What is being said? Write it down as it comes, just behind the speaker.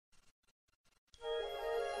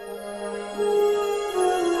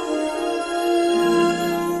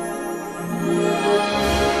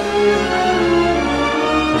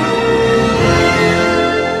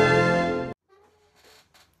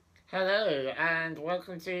and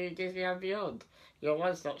welcome to Disney and Beyond, your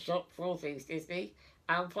one-stop shop for all things Disney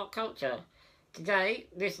and pop culture. Today,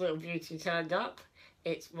 this little beauty turned up.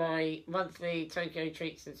 It's my monthly Tokyo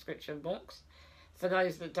Treat subscription box. For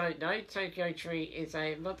those that don't know, Tokyo Treat is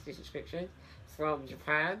a monthly subscription from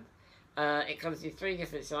Japan. It comes in three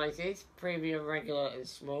different sizes: premium, regular, and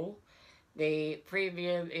small. The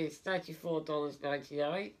premium is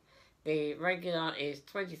 $34.99. The regular is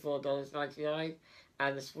 $24.99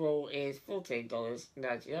 and the small is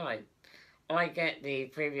 $14.99. I get the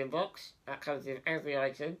premium box. That comes with every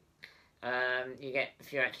item. You get a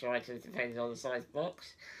few extra items depending on the size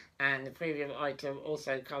box. And the premium item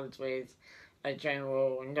also comes with a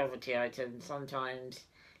general novelty item. Sometimes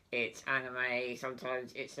it's anime,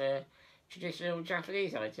 sometimes it's a traditional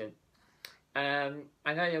Japanese item. I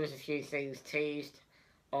know there was a few things teased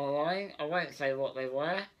online. I won't say what they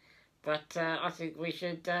were, but I think we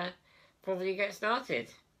should probably get started.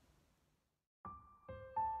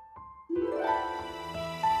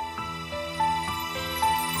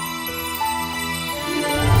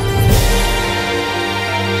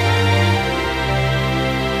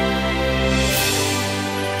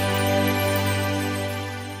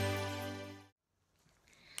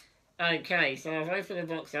 Okay, so I've opened the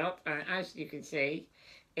box up, and as you can see,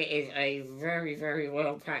 it is a very, very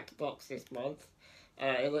well packed box this month.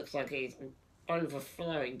 It looks like it's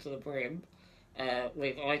overflowing to the brim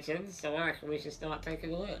with items, so I reckon we should start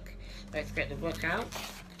taking a look. Let's get the book out,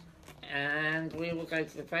 and we will go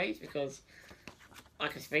to the page because I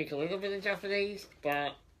can speak a little bit of Japanese,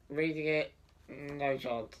 but reading it, no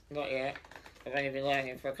chance, not yet. I've only been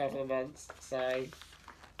learning for a couple of months, so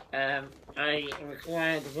I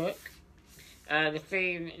require the book. The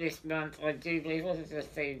theme this month, I do believe, what does the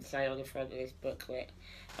theme say on the front of this booklet?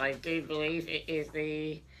 I do believe it is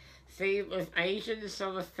the theme of Asian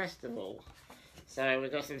Summer Festival. So we've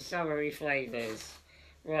got some summery flavours.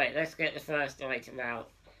 Right, let's get the first item out.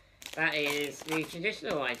 That is the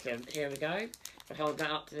traditional item. Here we go. I'll hold that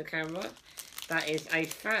up to the camera. That is a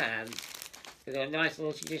fan. We've got a nice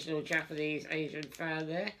little traditional Japanese Asian fan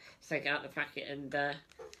there. Let's take it out the packet and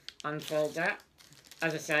unfold that.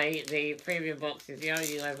 As I say, the premium box is the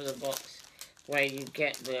only level of box where you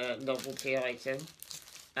get the novelty item.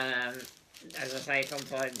 As I say,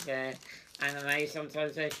 sometimes they're anime,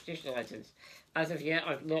 sometimes they're traditional items. As of yet,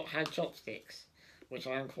 I've not had chopsticks, which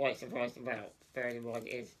I am quite surprised about, bearing in mind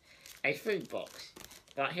it is a food box.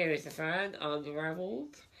 But here is the fan,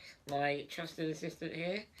 unravelled. My trusted assistant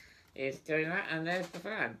here is doing that, and there's the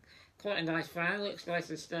fan. Quite a nice fan, looks nice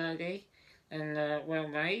and sturdy and well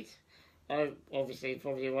made. I obviously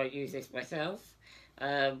probably won't use this myself,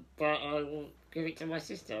 but I will give it to my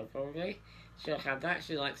sister probably. She'll have that,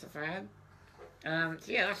 she likes a fan. So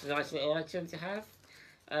yeah, that's a nice little item to have.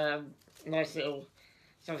 Nice little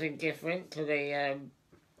something different to the,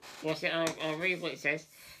 what's it, I'll read what it says.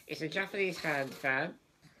 It's a Japanese hand fan.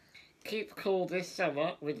 Keep cool this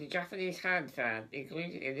summer with the Japanese hand fan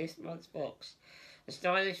included in this month's box. The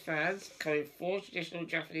stylish fans come with 4 traditional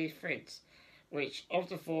Japanese prints. Which of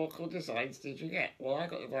the 4 cool designs did you get? Well, I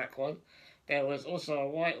got the black one. There was also a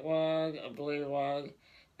white one, a blue one,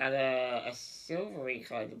 and a silvery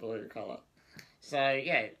kind of blue colour. So,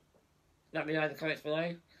 yeah, let me know in the comments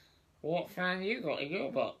below what fan you got in your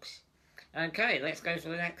box. Okay, let's go for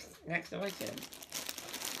the next item.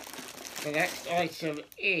 The next item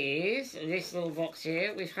is this little box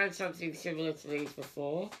here. We've had something similar to these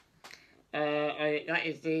before. That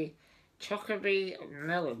is the Chocobee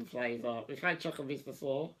melon flavour. We've had Chocobees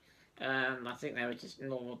before. I think they were just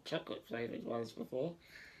normal chocolate flavoured ones before.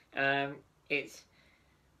 It's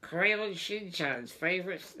Crayon Shin-chan's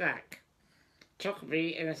favourite snack.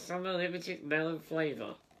 Chocobee in a summer limited melon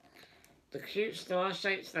flavour. The cute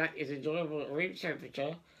star-shaped snack is enjoyable at room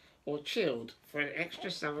temperature or chilled for an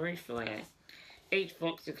extra summery flair. Each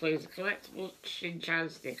box includes a collectible Shin-chan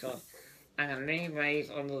sticker and a mini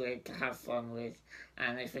maze on the lid to have fun with.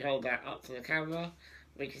 And if we hold that up to the camera,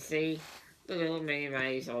 we can see the little mini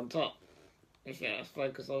maze on top. If you have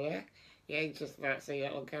focus on there, yeah, you can just about see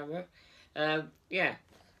that on camera. Yeah,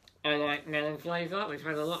 I like melon flavour. We've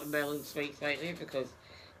had a lot of melon sweets lately because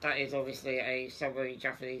that is obviously a summery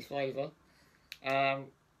Japanese flavour. I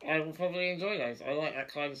will probably enjoy those. I like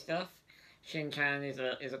that kind of stuff. Shin-chan is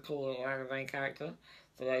a cool little anime character,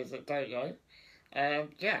 for those that don't know.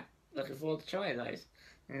 Yeah, looking forward to trying those.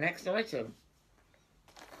 Next item.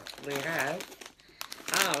 We've had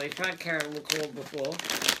caramel corn before.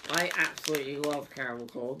 I absolutely love caramel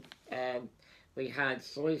corn. We had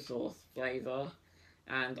soy sauce flavour,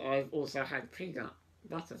 and I've also had peanut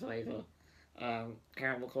butter flavour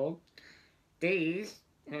caramel corn. These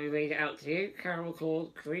Let me read it out to you. Caramel corn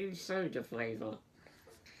cream soda flavour.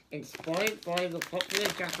 Inspired by the popular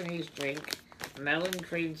Japanese drink melon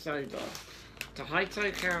cream soda,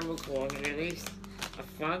 Taito Caramel Corn released a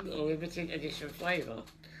fun limited edition flavour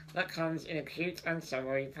that comes in a cute and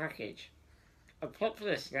summery package. A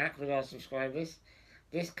popular snack with our subscribers,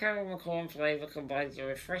 this caramel corn flavour combines a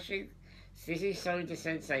refreshing, fizzy soda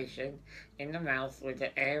sensation in the mouth with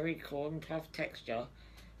the airy corn puff texture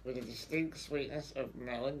with a distinct sweetness of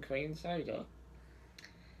melon cream soda.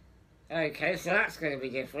 Okay, so that's going to be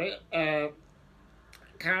different.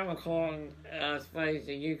 Caramel corn, I suppose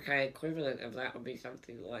the UK equivalent of that would be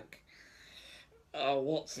something like,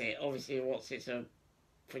 what's it? Obviously, what's it's a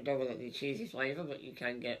predominantly cheesy flavour, but you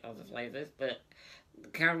can get other flavours. But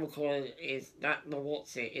caramel corn is that the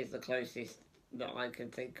what's it is the closest that I can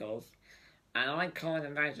think of, and I can't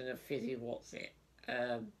imagine a fizzy what's it.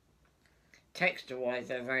 Texture-wise,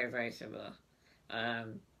 they're very very similar.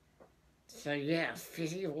 So yeah,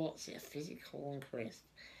 fizzy what's it? A fizzy corn crisp.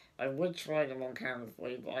 I would try them on camera for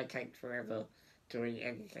you, but I take forever doing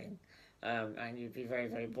anything, and you'd be very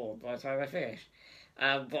very bored by the time I finish.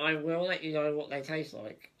 But I will let you know what they taste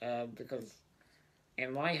like, because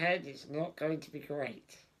in my head it's not going to be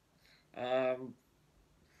great.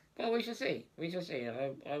 But we shall see. We shall see.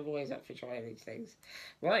 I'm always up for trying these things.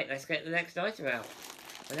 Right, let's get the next item out.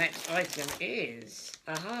 The next item is,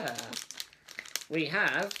 we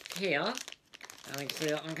have here, let me see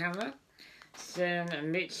that on camera, some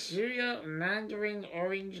Mitsuya Mandarin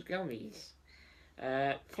Orange Gummies.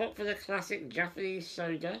 Popular classic Japanese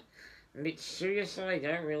soda, Mitsuya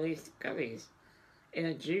Cider released gummies in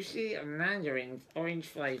a juicy mandarin orange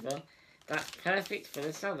flavour that's perfect for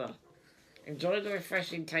the summer. Enjoy the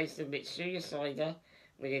refreshing taste of Mitsuya cider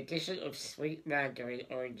with the addition of sweet mandarin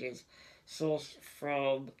oranges sourced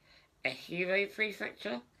from Ehime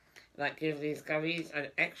Prefecture that give these gummies an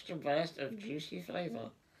extra burst of juicy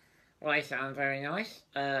flavour. Well, they sound very nice.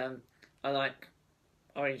 I like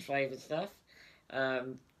orange flavoured stuff.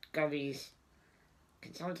 Gummies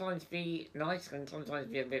can sometimes be nice, can sometimes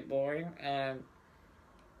be a bit boring.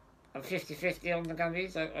 I'm 50-50 on the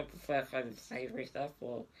gummies. I prefer kind of savoury stuff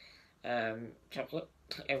or chocolate.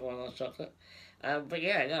 Everyone loves chocolate. But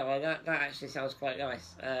yeah, no, that actually sounds quite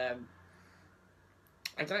nice.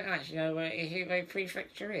 I don't actually know where Ehime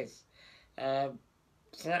Prefecture is. So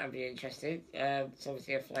that would be interesting. It's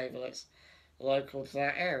obviously a flavour that's local to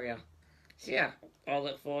that area. So yeah, I'll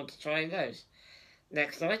look forward to trying those.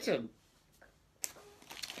 Next item.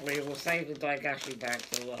 We will save the Daigashi bag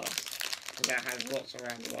to last, because that has lots of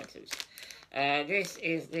random items. This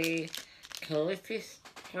is the Calypis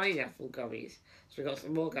Pineapple Gummies. So we've got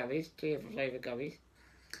some more gummies, 2 different flavoured gummies.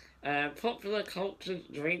 Popular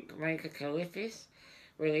cultured drink maker Calypis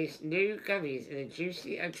released new gummies in a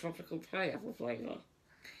juicy and tropical pineapple flavour.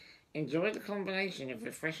 Enjoy the combination of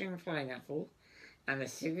refreshing pineapple and the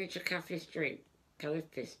signature Calypis drink.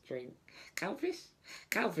 Calypis drink. Calypis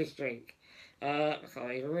drink. I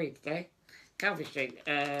can't even read today. Calypis drink.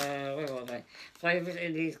 Where are they? Flavours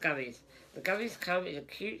in these gummies. The gummies come in a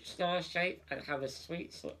cute star shape and have a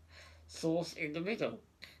sweet sauce in the middle,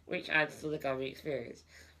 which adds to the gummy experience.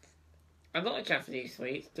 A lot of Japanese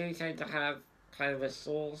sweets do tend to have kind of a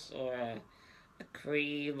sauce or a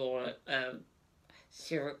cream or a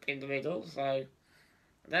syrup in the middle, so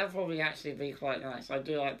that'll probably actually be quite nice. I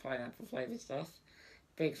do like pineapple flavoured stuff.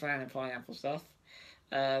 Big fan of pineapple stuff.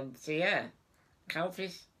 So yeah,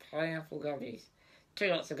 Calypis Pineapple Gummies. 2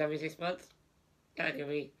 lots of gummies this month. That'll give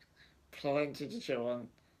me plenty to chew on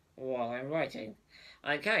while I'm writing.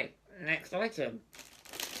 Okay, next item.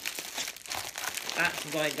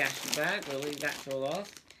 That's my Daigashi bag. We'll leave that till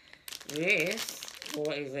last. This,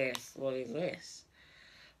 what is this? What is this?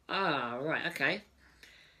 Ah, right, okay.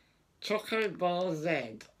 Choco Bar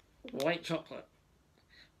Z, white chocolate.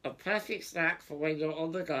 A perfect snack for when you're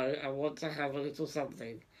on the go and want to have a little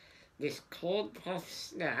something. This corn puff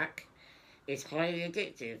snack is highly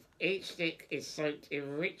addictive. Each stick is soaked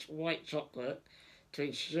in rich white chocolate to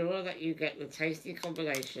ensure that you get the tasty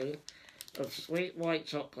combination of sweet white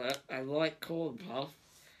chocolate and light corn puff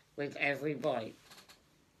with every bite.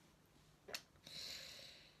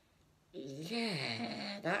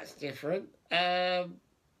 Yeah, that's different.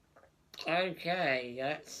 Okay,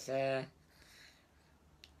 that's, okay,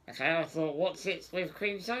 I thought, what's it with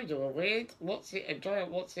cream soda? Or weird? What's it, a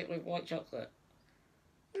giant what's it with white chocolate?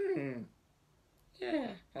 Yeah,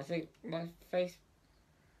 I think my face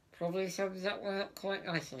probably sums that one up quite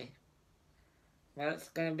nicely. That's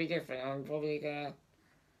going to be different. I'm probably going to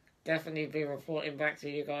definitely be reporting back to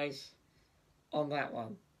you guys on that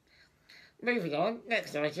one. Moving on,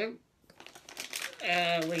 next item.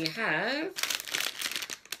 We have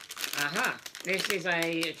Aha! This is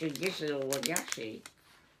a traditional wagashi.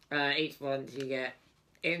 Each month you get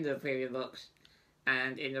in the premium box,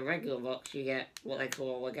 and in the regular box you get what they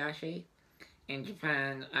call a wagashi. In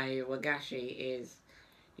Japan, a wagashi is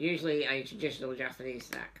usually a traditional Japanese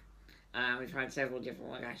snack. We've had several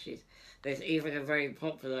different wagashis. There's even a very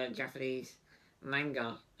popular Japanese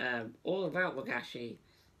manga all about wagashi.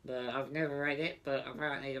 But I've never read it, but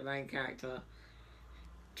apparently the main character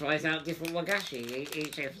tries out different wagashi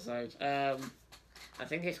each episode. I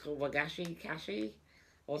think it's called Wagashi Kashi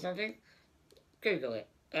or something. Google it.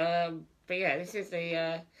 But yeah, this is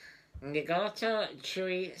the Niigata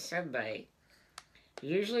Chewy Senbei.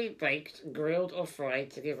 Usually baked, grilled or fried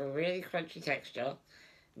to give a really crunchy texture.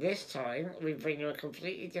 This time, we bring you a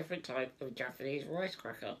completely different type of Japanese rice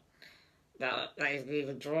cracker that is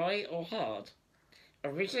neither dry or hard.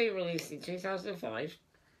 Originally released in 2005,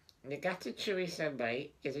 Niigata Chewy Senbei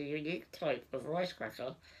is a unique type of rice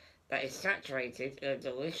cracker that is saturated in a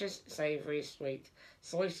delicious, savoury, sweet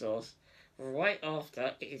soy sauce right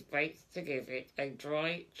after it is baked to give it a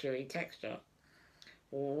dry, chewy texture.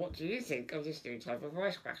 Well, what do you think of this new type of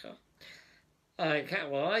rice cracker? Okay,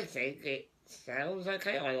 well, I think it sounds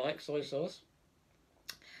okay. I like soy sauce.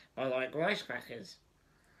 I like rice crackers.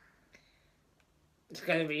 It's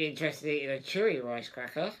going to be interesting in a chewy rice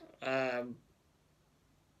cracker.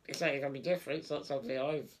 It's only going to be different. It's not something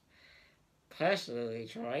I've personally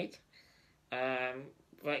tried.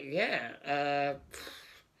 But yeah,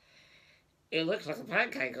 it looks like a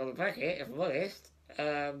pancake on the packet, if I'm honest.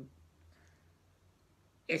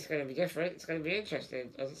 It's going to be different. It's going to be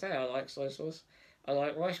interesting. As I say, I like soy sauce. I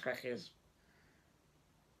like rice crackers.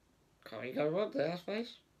 Can't you go wrong there, I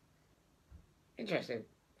suppose? Interesting.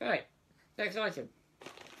 Right, next item.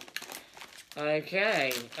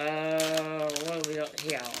 Okay, what have we got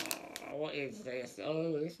here? What is this?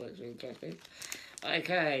 Oh, this looks really interesting.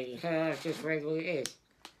 Okay, I've just read what it is.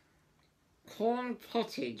 Corn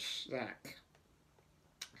pottage snack.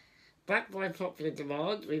 Backed by popular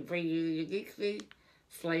demand, we bring you the uniquely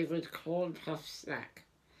flavoured corn puff snack.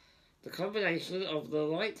 The combination of the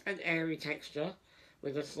light and airy texture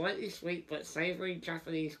with a slightly sweet but savoury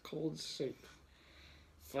Japanese corn soup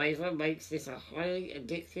flavour makes this a highly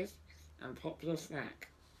addictive and popular snack.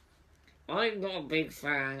 I'm not a big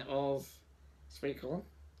fan of sweet corn.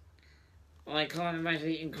 I can't imagine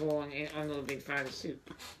eating corn. I'm not a big fan of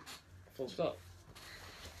soup. Full stop.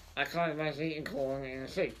 I can't imagine eating corn in a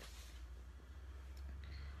soup.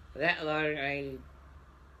 Let alone a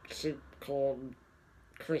soup corn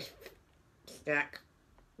crisp snack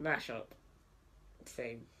mashup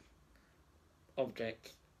thing.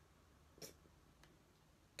 Object.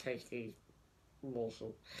 Tasty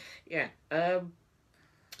morsel. Yeah,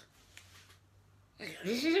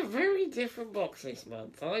 this is a very different box this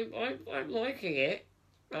month. I'm liking it.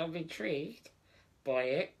 I'm intrigued by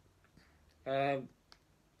it. I'm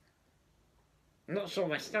not sure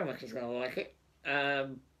my stomach is going to like it.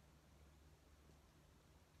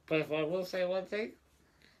 But if I will say one thing,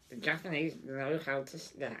 the Japanese know how to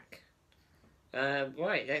snack.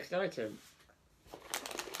 Right, next item.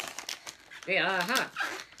 Yeah, aha!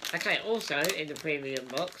 Okay, also in the premium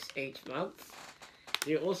box each month,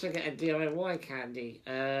 you also get a DIY candy.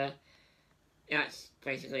 That's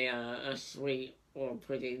basically a sweet or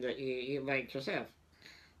pudding that you make yourself.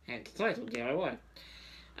 Hence the title, DIY.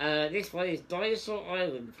 This one is Dinosaur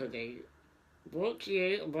Island Pudding, brought to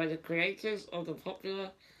you by the creators of the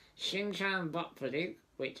popular Shin-chan Butt Pudding,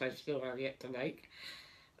 which I still have yet to make.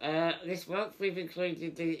 This month we've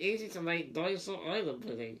included the easy-to-make Dinosaur Island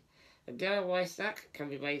Pudding. A DIY snack can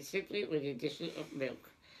be made simply with the addition of milk.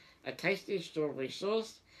 A tasty strawberry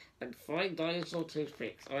sauce and fine dinosaur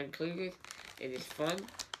toothpicks are included in this fun,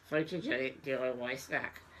 photogenic DIY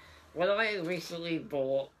snack. Well, I recently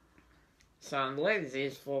bought some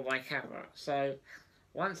lenses for my camera, so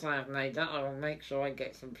once I have made that, I will make sure I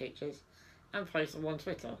get some pictures and post them on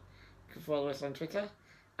Twitter. You can follow us on Twitter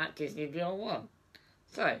at DisneyBeyond1.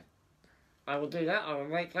 So, I will do that, I will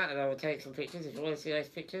make that, and I will take some pictures. If you want to see those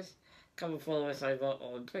pictures, come and follow us over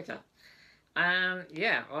on Twitter.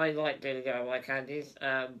 Yeah, I like doing DIY candies.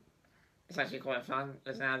 It's actually quite fun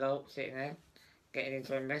as an adult, sitting there, getting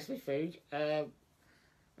into a mess with food. Yeah,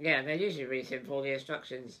 they're usually really simple. The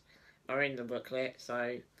instructions are in the booklet,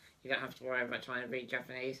 so you don't have to worry about trying to read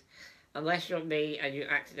Japanese. Unless you're me and you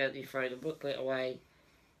accidentally throw the booklet away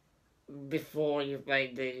before you've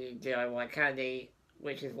made the DIY candy,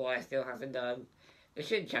 which is why I still haven't done the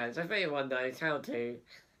Shin-chan. So if anyone knows how to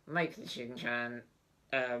make the Shin-chan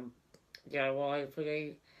DIY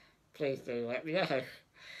pudding, please do let me know.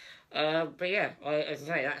 But yeah, as I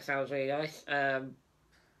say, that sounds really nice.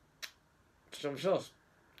 Some sauce.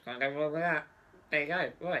 Can't go wrong with that. There you go.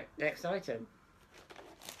 Right, next item.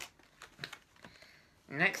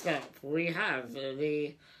 Next up, we have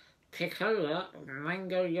the Picola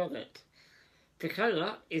Mango Yogurt.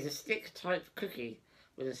 Picola is a stick-type cookie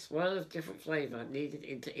with a swirl of different flavour kneaded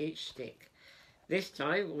into each stick. This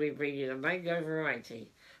time, we bring you the mango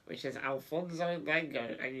variety, which has Alfonso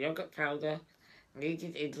mango and yogurt powder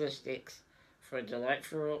kneaded into the sticks for a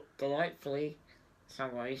delightfully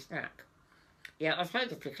summery snack. Yeah, I've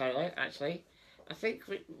heard of Piccolo, actually. I think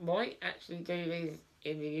we might actually do these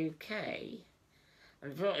in the UK.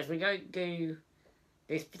 And if we don't do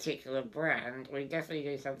this particular brand, we definitely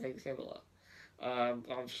do something similar.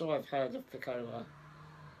 I'm sure I've heard of Piccolo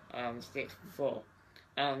sticks before.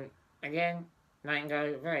 Again,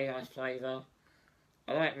 mango, very nice flavour.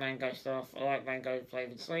 I like mango stuff. I like mango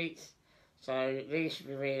flavoured sweets. So these should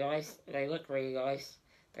be really nice. They look really nice.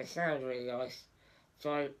 They sound really nice.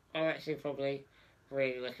 So I'm actually probably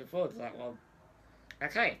really looking forward to that one.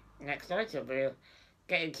 Okay, next item. We're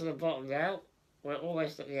getting to the bottom now. We're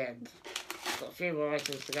almost at the end. Got a few more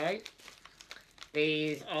items to go.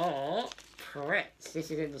 These are Pretz. This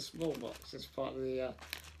is in the small box. It's part of the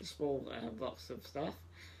small box of stuff.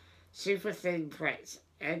 Super thin Pretz.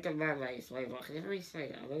 Edamame flavour. I can never really say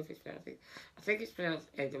that. I don't know if it's pronounced. I think it's pronounced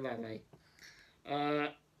edamame.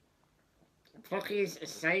 Pocky's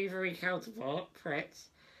savoury counterpart, Pretz,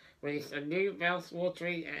 released a new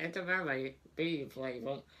mouth-watering edamame bean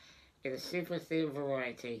flavour in a super thin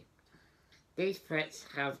variety. These Pretz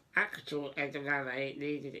have actual edamame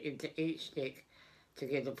kneaded into each stick to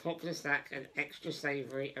give the popular snack an extra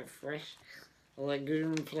savoury and fresh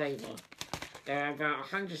legume flavour. There are about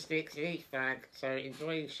 100 sticks in each bag, so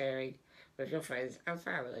enjoy sharing with your friends and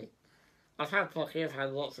family. I've had Pocky, I've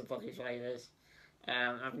had lots of Pocky flavours.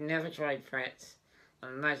 I've never tried Pretz. I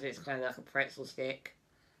imagine it's kind of like a pretzel stick.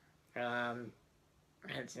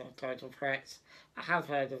 Hence the title Pretz. I have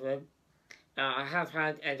heard of them. I have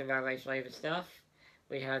had edamame flavoured stuff.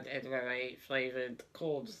 We had edamame flavoured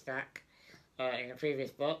corn stack in a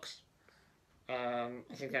previous box. I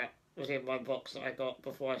think that was in my box that I got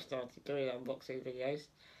before I started doing unboxing videos.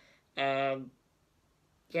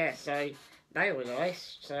 Yeah, so they were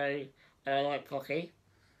nice. So I like Pocky.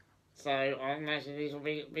 So I imagine these will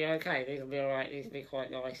be okay. These will be alright. These will be quite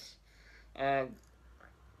nice.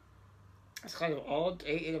 It's kind of odd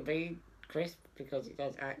eating a bean crisp because it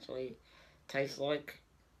does actually taste like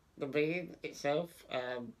the bean itself.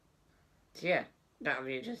 So yeah, that'll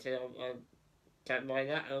be interesting. I don't mind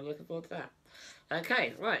that, and I'm looking forward to that.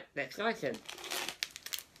 Okay, right, next item.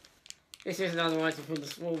 This is another item from the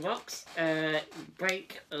small box.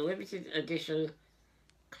 Break a limited edition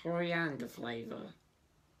coriander flavour.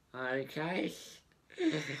 Okay.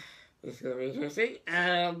 This is going to be interesting.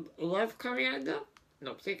 Love coriander?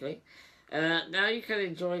 Not particularly. Now you can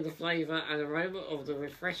enjoy the flavour and aroma of the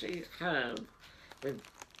refreshing herb with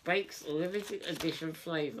Bake's limited edition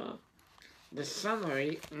flavour. The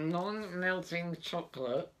summery, non-melting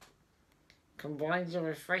chocolate combines a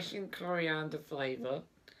refreshing coriander flavour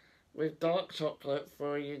with dark chocolate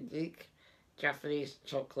for a unique Japanese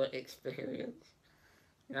chocolate experience.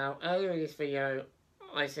 Now, earlier in this video,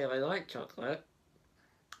 I said I like chocolate.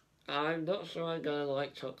 I'm not sure I'm going to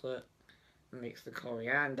like chocolate mixed with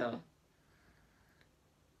coriander.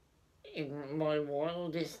 In my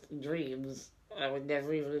wildest dreams, I would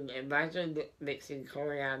never even imagine mixing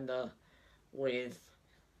coriander with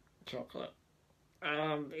chocolate.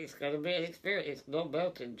 It's going to be an experience. It's not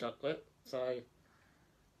melting chocolate, so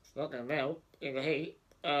it's not going to melt in the heat.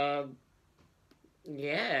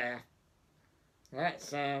 Yeah,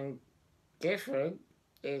 that's different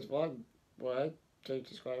is one word to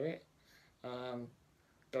describe it.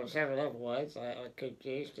 There were several other words I could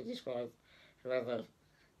use to describe whoever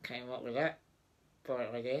came up with that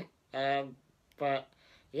bright idea. But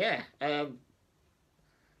yeah,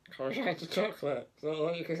 coriander chocolate. That's not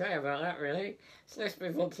what you can say about that, really. So let's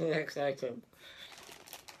move on to the next item.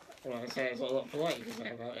 Well, I say there's not a lot polite you can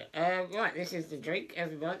say about it. Right, this is the drink.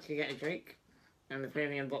 Every month you get a drink. And the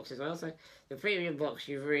premium box as well. So the premium box,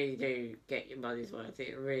 you really do get your money's worth.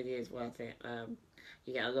 It really is worth it.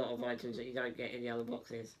 You get a lot of items that you don't get in the other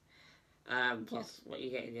boxes. Plus what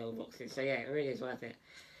you get in the other boxes. So yeah, it really is worth it.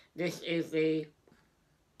 This is the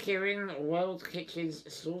Kirin World Kitchen's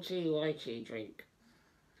Salty Lychee drink.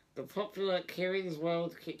 The popular Kirin's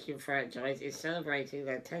World Kitchen franchise is celebrating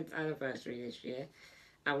their 10th anniversary this year,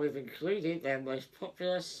 and we've included their most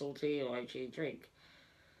popular salty lychee drink.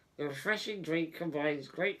 The refreshing drink combines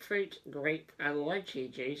grapefruit, grape and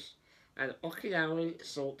lychee juice and Okinawan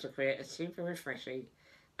salt to create a super refreshing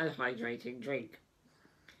and hydrating drink.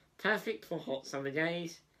 Perfect for hot summer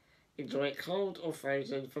days, Enjoy it cold or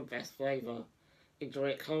frozen for best flavour. Enjoy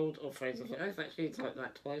it cold or frozen for... I've actually typed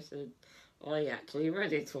that twice and I actually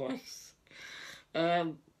read it twice.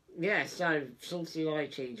 Yeah, so, salty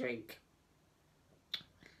lychee drink.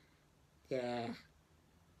 Yeah.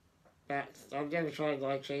 I've never tried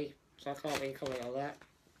lychee, so I can't really comment on that.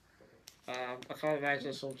 I can't imagine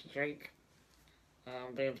a salty drink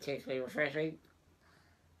being particularly refreshing.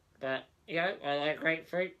 But, you know, I like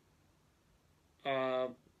grapefruit.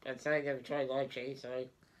 I'd say I never tried lychee, so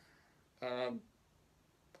I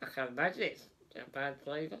can't imagine it's a bad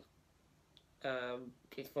flavour.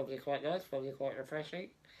 It's probably quite nice, probably quite refreshing.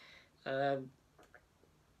 Um,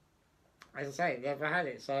 as I say, never had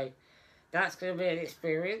it, so that's going to be an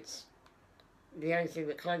experience. The only thing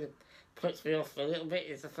that kind of puts me off a little bit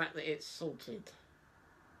is the fact that it's salted.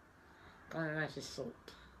 Can't imagine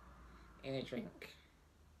salt in a drink.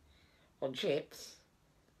 On chips,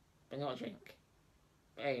 but not a drink.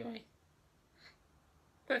 But anyway,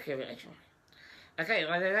 we'll give it a try. Okay,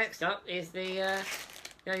 well, the next up is the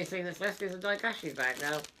only thing that's left is a Daigashi bag.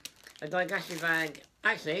 Now, a Daigashi bag,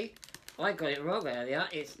 actually, I got it wrong earlier.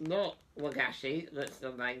 It's not Wagashi that's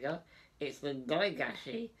the manga. It's the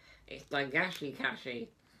Daigashi. It's Daigashi Kashi.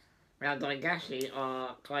 Now, Daigashi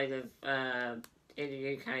are kind of, in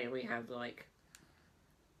the UK, we have like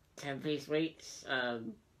 10p sweets,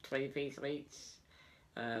 20p sweets,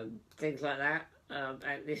 things like that.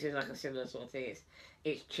 And this is like a similar sort of thing.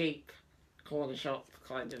 It's cheap, corner shop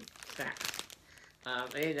kind of snacks.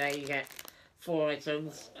 And in there you get 4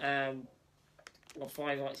 items, or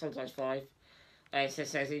 5, sometimes 5. It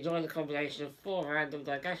just says, enjoy the combination of 4 random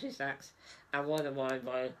Daigashi snacks and 1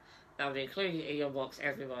 Amiibo. They'll be included in your box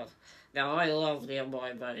every month. Now, I love the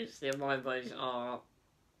Amiibos. The Amiibos are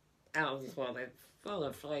out of this world. They're full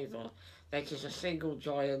of flavour. They're just a single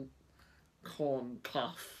giant corn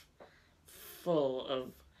puff full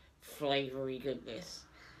of flavoury goodness.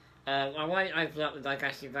 I won't open up the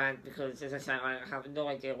Daigashi bag because, as I say, I have no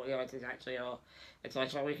idea what the items actually are. And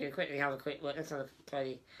so we can quickly have a quick look. Let's have a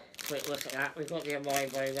tiny quick look at that. We've got the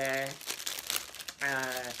Amiibo there.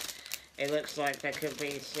 It looks like there could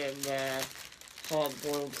be some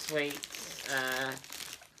hard-boiled sweets.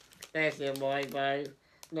 There's the Amiibo.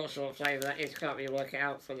 Not sure what flavour that is. Can't really work it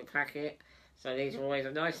out from the packet. So these are always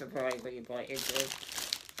a nice surprise when you bite into them.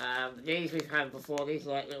 These we've had before. These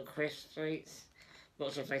are like little crisp sweets.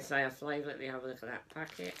 Not sure if they say a flavour. Let me have a look at that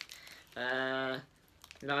packet.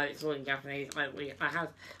 No, it's all in Japanese.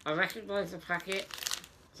 I recognise the packet,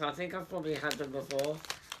 so I think I've probably had them before.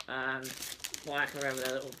 Well, I can remember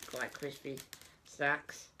the little like crispy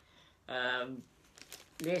snacks.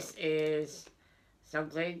 This is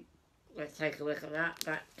something. Let's take a look at that.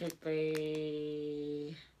 That could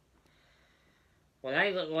be. Well,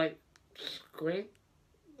 they look like squid.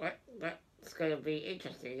 That's going to be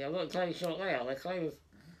interesting. I'm not entirely sure what they are. They're kind of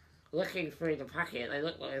looking through the packet. They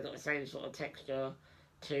look like they've got the same sort of texture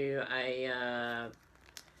to a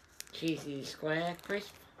cheesy square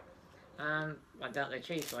crisp. I doubt they're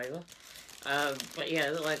cheese flavour. But yeah,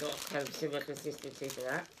 they look like they've got kind of similar consistency to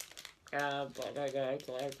that. But I don't know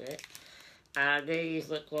until I open it. These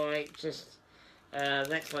look like just,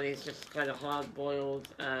 next one is just kind of hard boiled,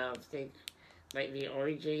 I think maybe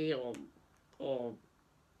orangey or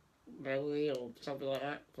melony or something like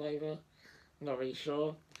that flavour. Not really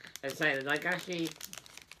sure. And saying the Daigashi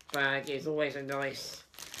bag is always a nice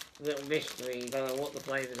little mystery. You don't know what the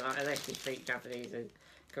flavours are unless you speak Japanese and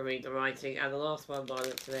can read the writing. And the last one by the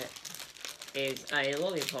looks of it is a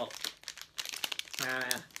lollipop.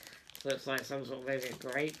 Looks like some sort of maybe a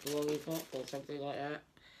grape lollipop or something like that.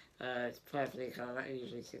 It's perfectly coloured. That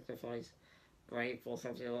usually signifies grape or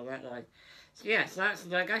something like that. Like, so yes, that's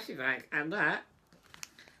the Daigashi bag, and that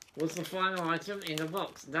was the final item in the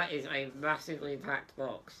box. That is a massively packed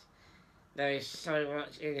box. There is so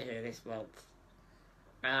much in here this month.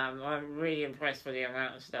 I'm really impressed with the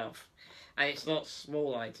amount of stuff. And it's not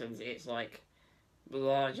small items, it's like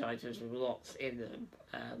large items with lots in them.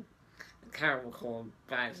 Caramel corn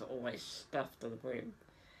bags are always stuffed to the brim.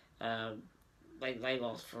 They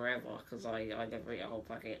last forever because I never eat a whole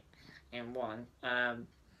packet in one.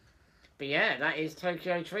 But yeah, that is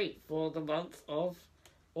Tokyo Treat for the month of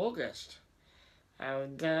August.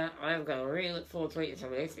 And I am going to really look forward to eating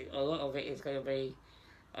some of this. A lot of it is going to be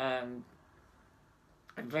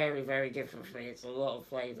very, very different for me. It's a lot of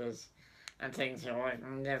flavours and things that I've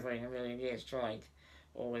never in a million years tried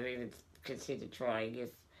or would even considered trying if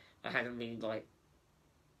I hadn't been like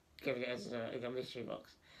giving it as a mystery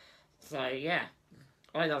box. So yeah,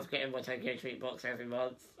 I love getting my Tokyo Treat box every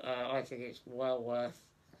month. I think it's well worth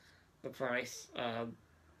the price.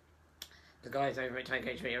 The guys over at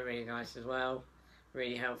Tokyo Treat are really nice as well.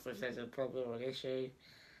 really helpful if there's a problem or an issue.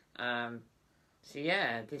 Um, so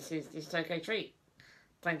yeah, this is Tokyo Treat.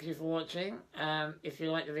 Thank you for watching. If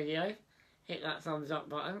you like the video, hit that thumbs up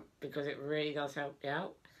button because it really does help me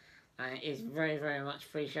out, and it is very, very much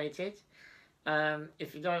appreciated.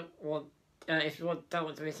 If you don't want, don't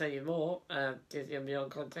want to miss any more Disney and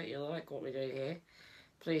Beyond content you like what we're doing here,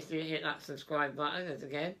 please do hit that subscribe button. As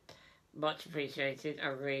again, much appreciated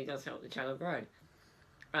and really does help the channel grow.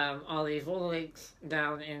 I'll leave all the links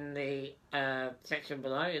down in the section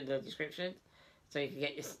below in the description, so you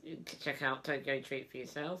can check out Tokyo Treat for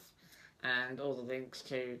yourself, and all the links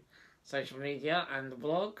to social media and the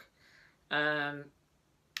blog.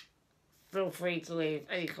 Feel free to leave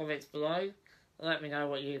any comments below. Let me know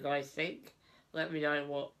what you guys think. Let me know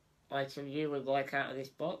what item you would like out of this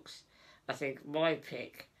box. I think my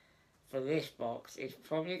pick for this box is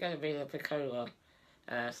probably going to be the Piccolo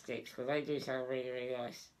sticks, because they do sound really, really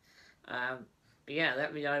nice. But yeah,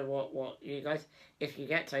 let me know what you guys, if you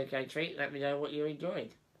get Tokyo Treat, let me know what you enjoyed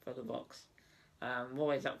for the box. I'm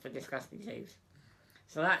always up for discussing things.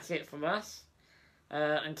 So that's it from us.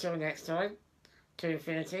 Until next time, to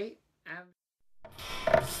infinity and